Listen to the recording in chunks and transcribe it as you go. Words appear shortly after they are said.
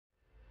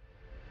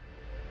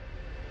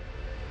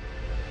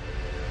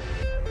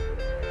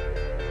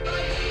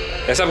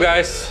What's up,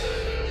 guys?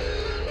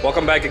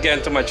 Welcome back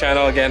again to my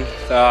channel again.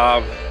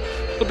 A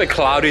little bit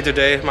cloudy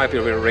today. It might be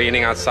a bit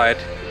raining outside.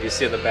 You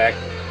see at the back.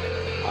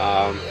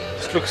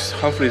 This looks,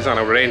 hopefully it's not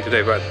gonna rain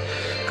today, but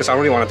because I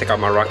really want to take out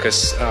my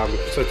Ruckus.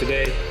 So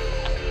today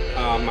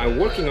I'm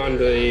working on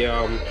the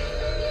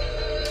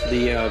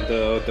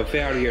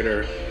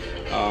variator,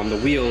 the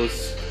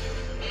wheels,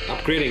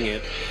 upgrading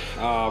it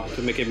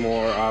to make it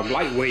more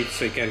lightweight,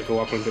 so it can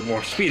go up a little bit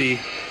more speedy.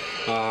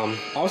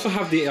 Also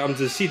have the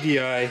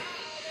CDI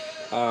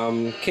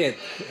kit,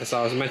 as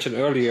I was mentioned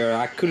earlier.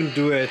 I couldn't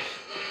do it.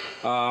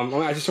 I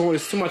mean, I just don't want,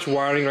 it's too much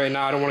wiring right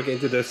now. I don't want to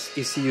get into this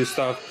ECU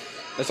stuff.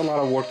 There's a lot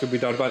of work to be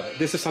done, but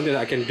this is something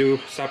that I can do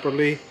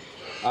separately.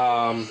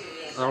 I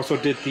also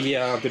did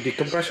the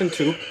decompression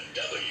tube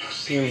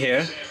in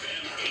here,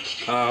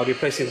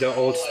 replacing the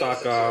old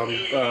stock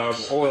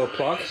oil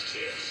plug.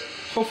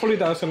 Hopefully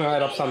that's gonna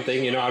add up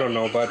something, you know, I don't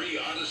know, but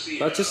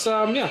let's just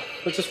yeah,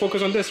 let's just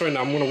focus on this right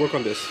now. I'm gonna work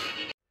on this.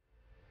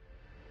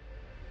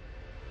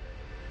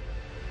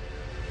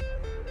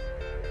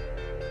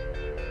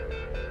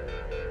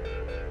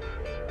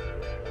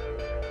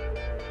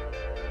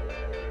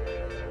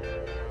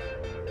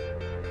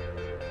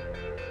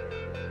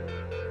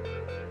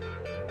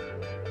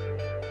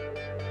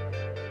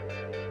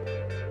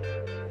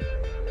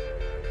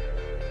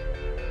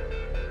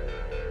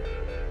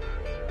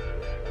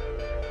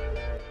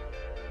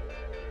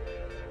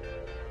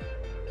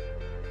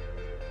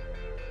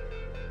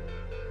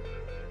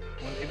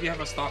 If you have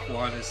a stock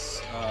one,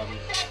 it's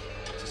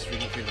just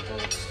removing the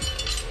bolts.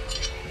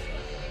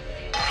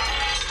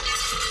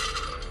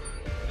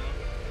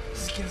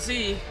 As you can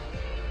see,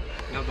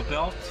 we have the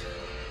belt,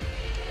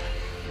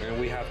 and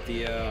we have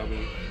the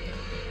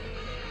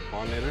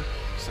alternator.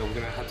 So we're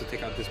gonna have to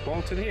take out this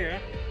bolt in here,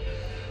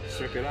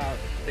 strip it out,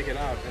 take it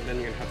out, and then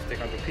you're gonna have to take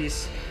out the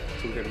piece.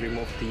 So we're gonna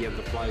remove the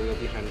flywheel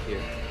behind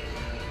here.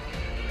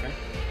 Okay.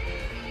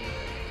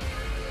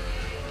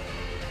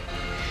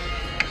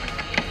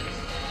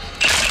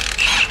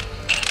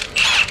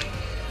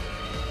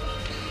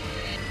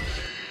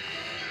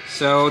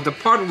 So the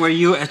part where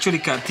you actually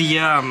cut the,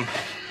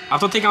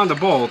 after taking out the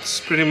bolts,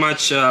 pretty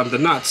much the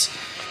nuts,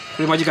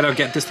 pretty much you gotta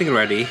get this thing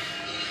ready.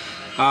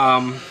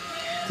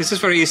 This is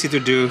very easy to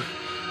do.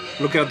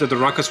 Look at the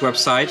Ruckus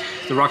website,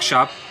 the Ruck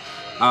shop.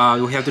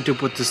 You have to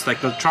put this,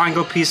 like the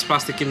triangle piece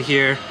plastic in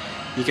here.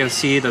 You can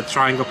see the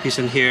triangle piece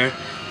in here.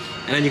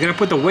 And then you're gonna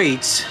put the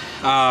weights.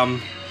 I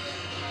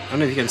don't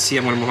know if you can see,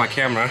 I'm gonna move my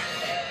camera.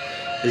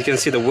 As you can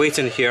see, the weights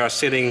in here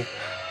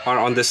are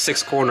on this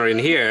 6th corner in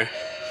here.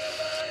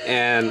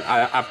 And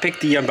I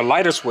picked the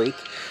lightest weight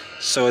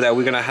so that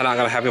we're not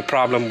gonna have a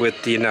problem with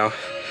the, you know,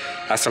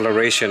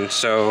 acceleration.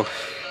 So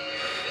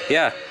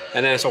yeah,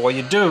 and then so what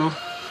you do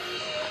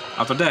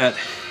after that,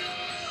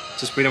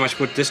 just pretty much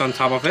put this on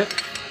top of it.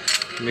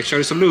 Make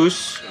sure it's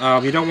loose.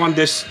 You don't want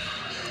this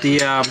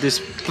this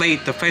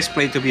plate, the face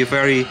plate, to be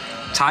very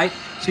tight.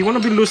 So you want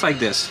to be loose like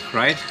this,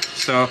 right?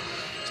 So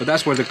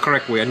that's where the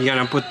correct way. And you're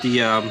gonna put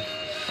the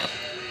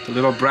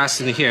little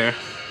brass in here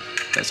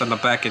that's on the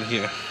back in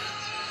here.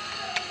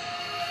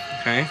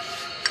 Okay,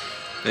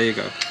 there you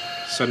go.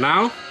 So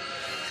now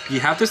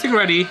you have this thing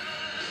ready.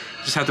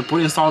 Just have to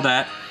install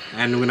that,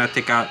 and we're gonna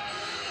take out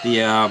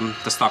the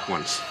stock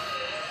ones.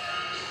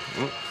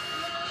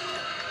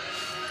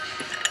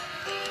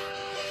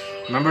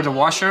 Remember the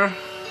washer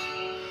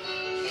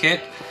kit.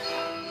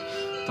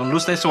 Don't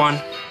lose this one.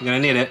 You're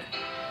gonna need it.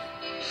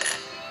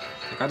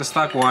 Take out the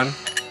stock one.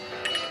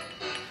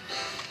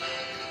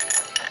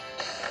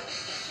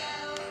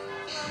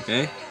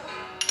 Okay.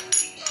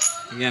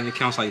 Again, it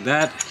counts like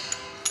that.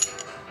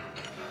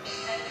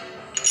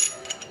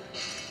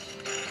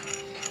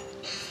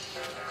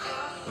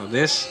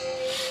 This,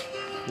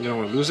 you don't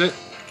want to lose it.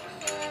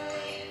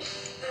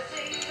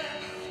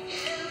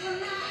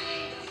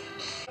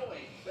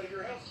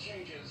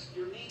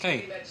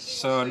 Okay,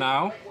 so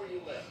now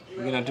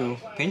we're gonna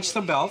pinch the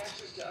belt,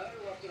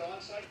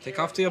 take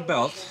off the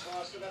belt.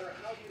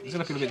 It's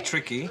gonna be a bit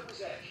tricky.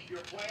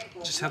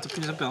 Just have to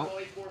pinch the belt.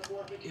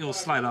 It will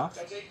slide off.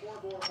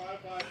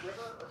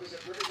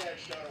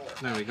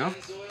 There we go.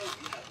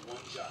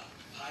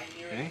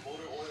 Okay.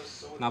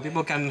 Now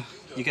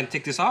you can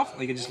take this off,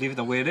 or you can just leave it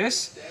the way it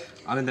is.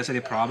 I don't think there's any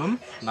problem.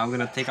 Now we're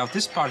gonna take out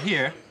this part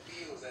here.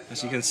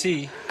 As you can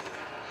see,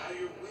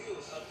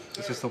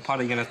 this is the part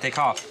you're gonna take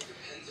off,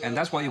 and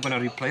that's what you're gonna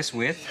replace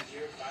with.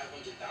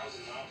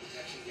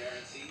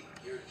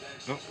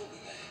 Oh.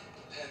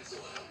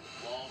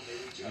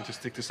 I'll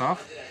just take this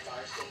off.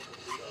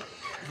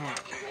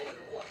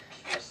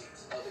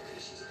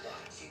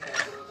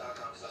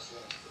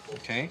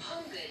 Okay,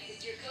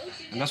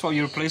 and that's what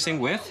you're replacing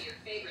with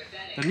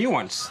the new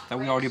ones that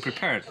we already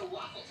prepared.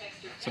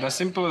 So that's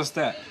simple as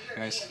that,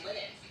 guys.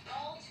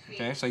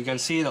 Okay, so you can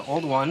see the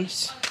old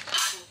ones.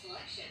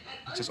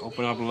 Just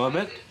open up a little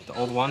bit. The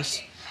old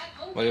ones,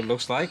 what it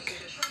looks like.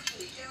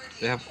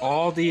 They have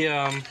all the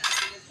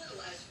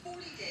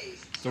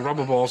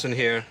rubber balls in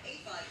here.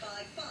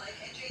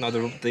 Now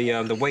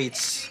the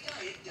weights,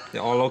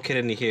 they're all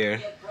located in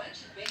here.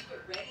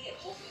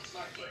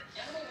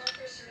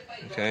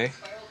 Okay.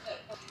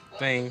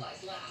 Thing.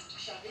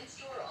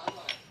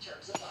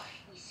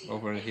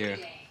 Over here.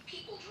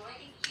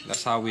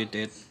 That's how we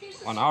did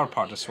on our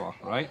part as well,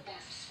 right?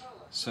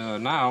 So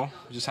now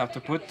we just have to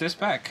put this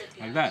back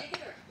like that.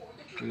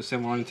 Do the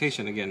same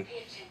orientation again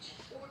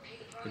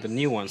with the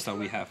new ones that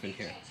we have in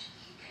here.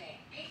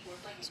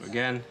 So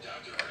again,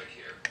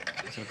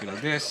 it's gonna be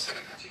like this.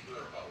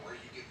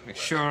 Make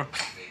sure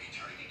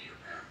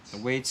the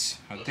weights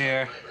are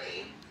there.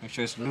 Make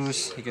sure it's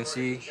loose. You can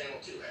see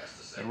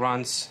it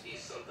runs.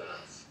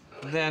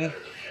 And then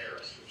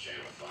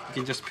you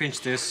can just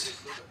pinch this.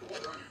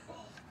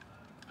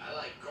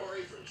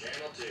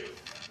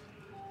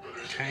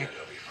 Okay,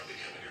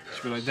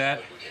 just be like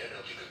that.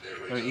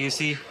 Very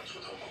easy.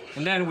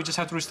 And then we just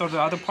have to restore the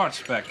other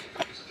parts back.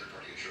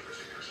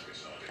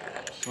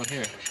 This one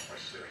here.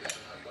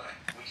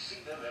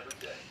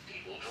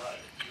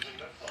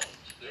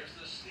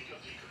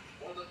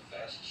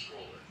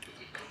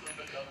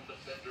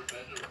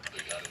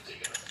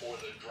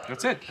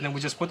 That's it. And then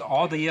we just put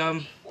all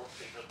the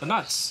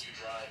nuts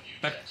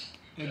back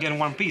again in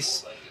one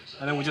piece.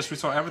 And then we just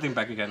restore everything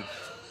back again.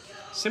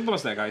 Simple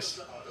as that, guys.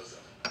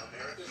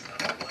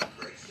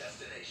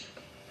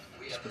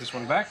 Just put this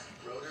one back.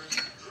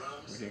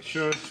 Making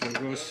sure this one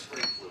goes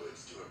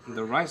in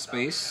the right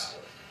space.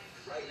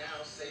 Right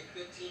now, save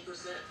 15%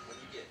 when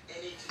you get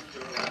any 2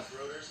 Duralast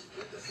rotors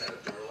with the set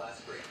of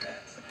Duralast brake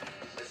pads.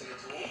 Missing a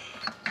tool?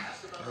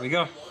 Ask about there we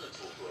go.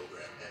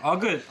 All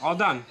good, all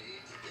done.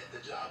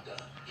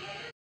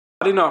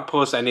 I did not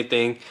post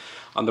anything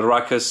on the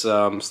Ruckus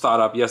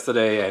startup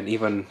yesterday and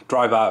even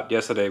drive out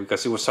yesterday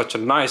because it was such a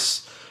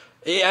nice.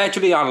 It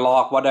actually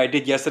unlocked what I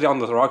did yesterday on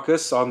the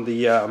Ruckus on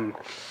the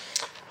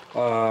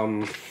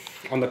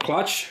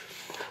clutch.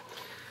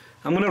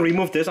 I'm gonna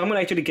remove this. I'm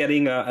gonna actually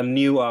getting a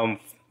new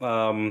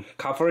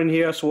cover in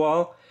here as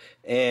well,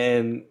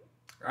 and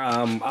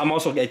I'm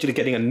also actually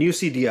getting a new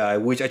CDI,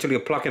 which actually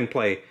a plug and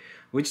play,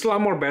 which is a lot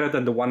more better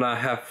than the one I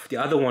have. The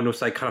other one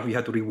was like kind of you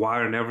had to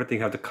rewire and everything,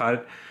 had to cut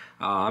it.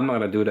 I'm not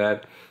gonna do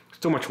that. It's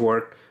too much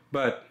work.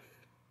 But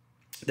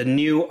the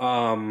new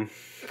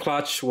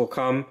clutch will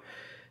come,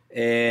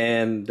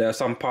 and there's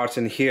some parts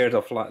in here.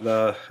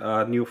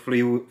 The new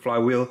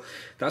flywheel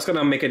that's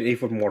gonna make it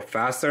even more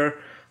faster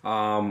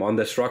on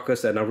this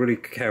Ruckus, and I really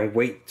can't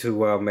wait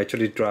to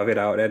actually drive it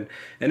out. And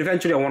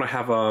eventually I want to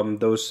have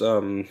those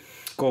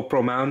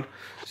GoPro mount,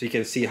 so you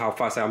can see how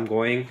fast I'm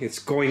going. It's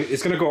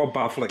gonna go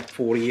above like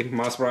 40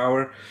 miles per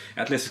hour.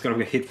 At least it's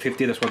gonna hit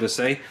 50. That's what they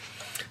say.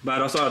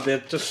 But also, I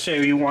did just show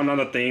you one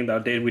other thing that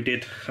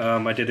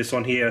I did this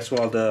one here as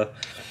well. The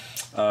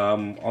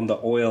on the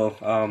oil,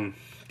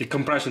 the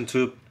compression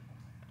tube.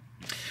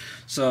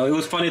 So it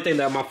was funny thing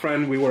that my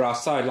friend, we were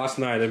outside last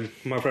night, and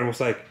my friend was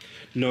like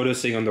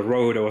noticing on the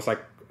road there was like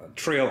a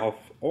trail of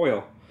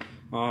oil,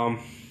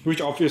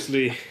 which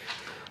obviously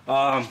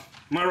my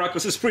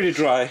Ruckus is pretty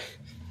dry.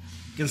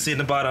 You can see in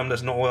the bottom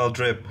there's no oil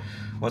drip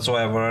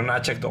whatsoever, and I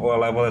checked the oil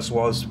level as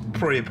well. It's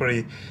pretty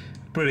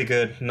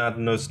good.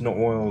 No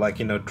oil like,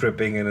 you know,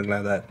 dripping and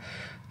like that.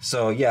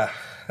 So yeah,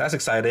 that's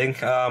exciting.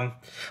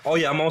 Oh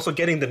yeah, I'm also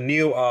getting the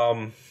new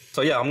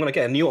so yeah, I'm gonna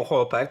get a new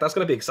oil pack. That's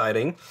gonna be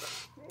exciting.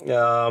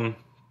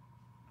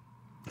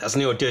 That's a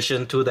new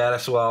addition to that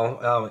as well,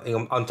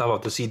 on top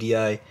of the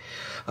CDI.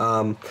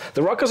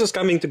 The Ruckus is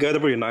coming together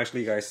pretty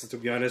nicely, guys, to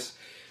be honest.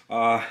 There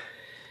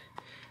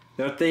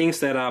are things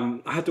that I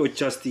have to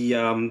adjust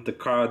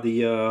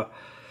the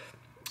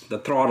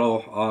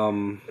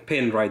throttle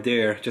pin right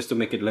there just to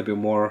make it a little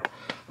bit more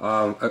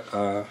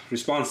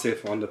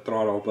responsive on the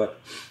throttle. But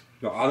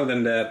other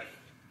than that,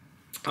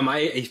 I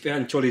might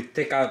eventually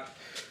take out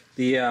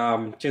the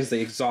change the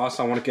exhaust.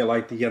 I want to get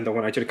like the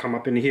one actually come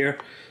up in here,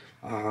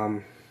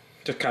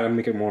 just kind of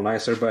make it more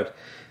nicer. But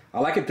I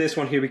like it this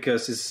one here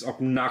because it's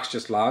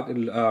obnoxious loud.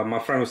 My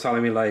friend was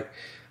telling me like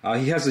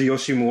he has a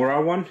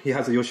Yoshimura one. He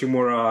has a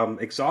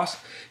Yoshimura exhaust,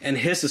 and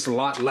his is a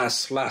lot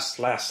less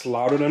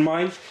louder than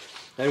mine.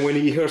 And when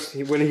he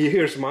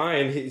hears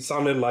mine, it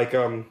sounded like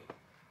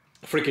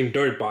freaking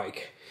dirt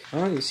bike.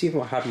 You see if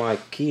I have my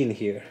key in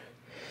here.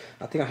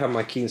 I think I have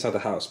my key inside the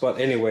house. But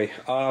anyway,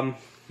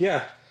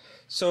 yeah.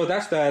 So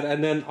that's that.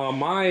 And then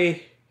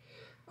my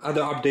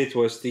other update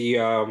was the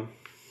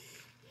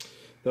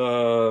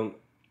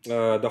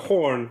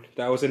horn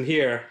that was in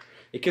here.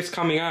 It keeps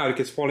coming out. It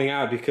keeps falling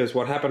out because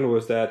what happened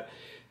was that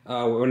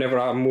whenever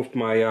I moved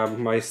my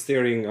my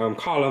steering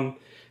column,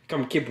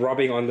 keep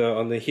rubbing on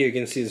the here. You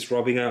can see it's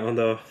rubbing out on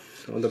the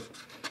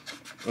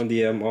what do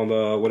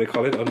you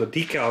call it, on the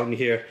decal in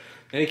here,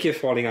 and it keeps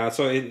falling out.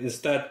 So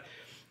instead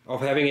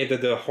of having it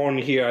at the horn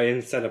here,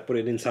 I put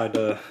it inside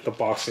the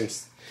box and,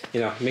 you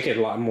know, make it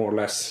a lot more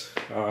less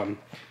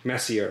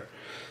messier.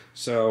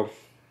 So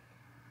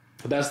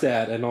that's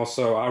that. And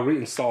also I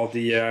reinstalled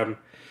the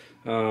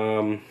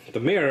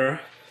mirror,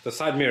 the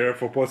side mirror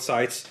for both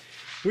sides,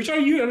 which are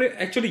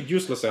actually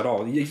useless at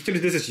all. Actually,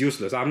 this is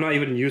useless. I'm not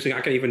even using.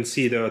 I can even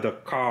see the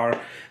car.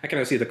 I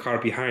can see the car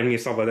behind me,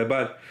 stuff like that.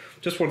 But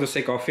just for the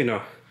sake of, you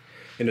know,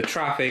 in the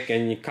traffic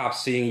and you cops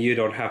seeing you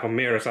don't have a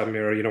mirror, side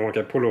mirror, you don't want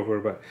to get pulled over.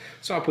 But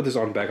so I'll put this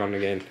on back on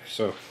again,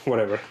 so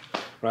whatever,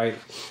 right?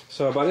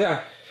 So but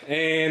yeah,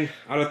 and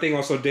other thing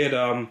also did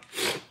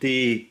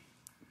the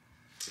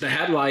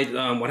headlight.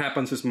 What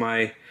happens is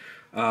my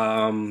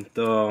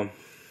the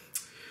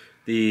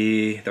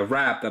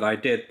wrap that I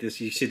did, this,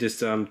 you see this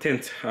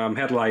tint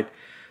headlight,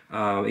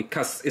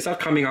 it's not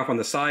coming off on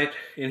the side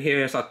in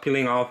here, it's not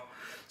peeling off,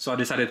 so I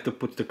decided to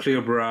put the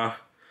clear bra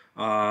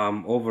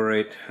over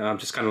it,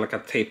 just kind of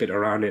like tape it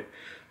around it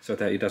so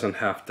that it doesn't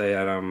have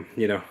the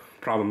you know,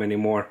 problem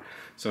anymore.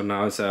 So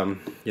now it's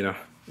you know,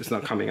 it's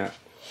not coming out.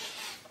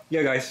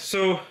 Yeah guys,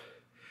 so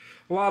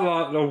a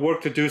lot of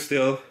work to do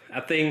still.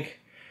 I think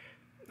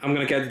I'm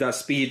gonna get that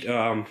speed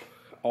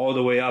all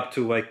the way up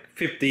to like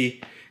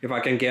 50 if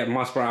I can get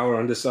miles per hour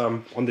on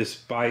this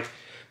bike.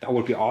 That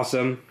would be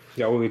awesome.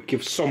 That would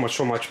give so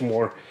much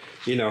more,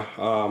 you know,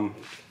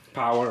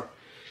 power,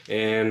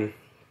 and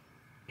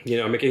you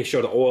know, making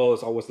sure the oil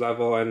is always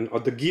level, and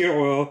the gear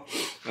oil,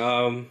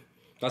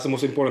 that's the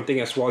most important thing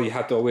as well. You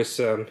have to always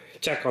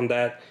check on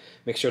that,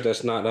 make sure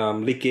that's not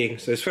leaking.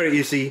 So it's very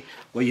easy.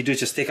 What you do is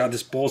just take out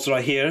this bolt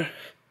right here.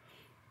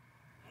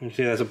 You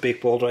see there's a big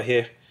bolt right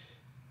here.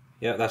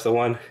 Yeah, that's the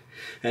one.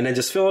 And then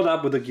just fill it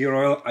up with the gear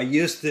oil. I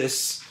use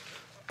this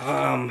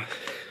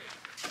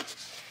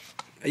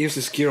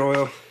gear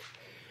oil,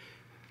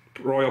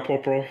 Royal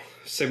Purple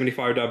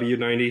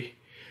 75W90.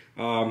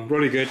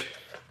 Really good.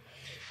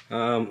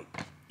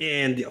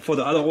 And for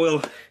the other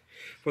oil,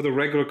 for the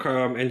regular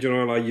car engine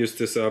oil, I use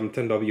this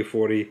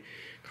 10W40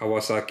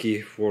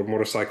 Kawasaki for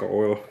motorcycle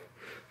oil.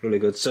 Really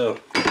good. So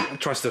I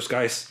trust those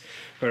guys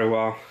very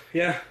well.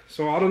 Yeah.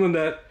 So other than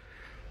that,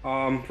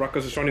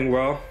 Ruckus is running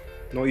well.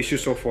 No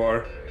issues so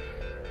far.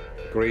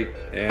 Great.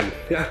 And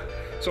yeah.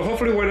 So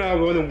hopefully when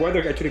the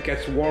weather actually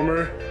gets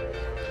warmer,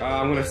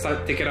 I'm gonna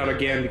start take it out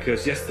again,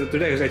 because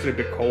today is actually a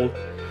bit cold.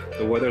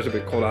 The weather is a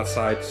bit cold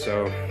outside,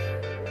 so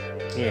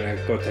I'm gonna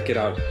go take it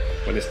out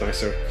when it's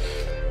nicer.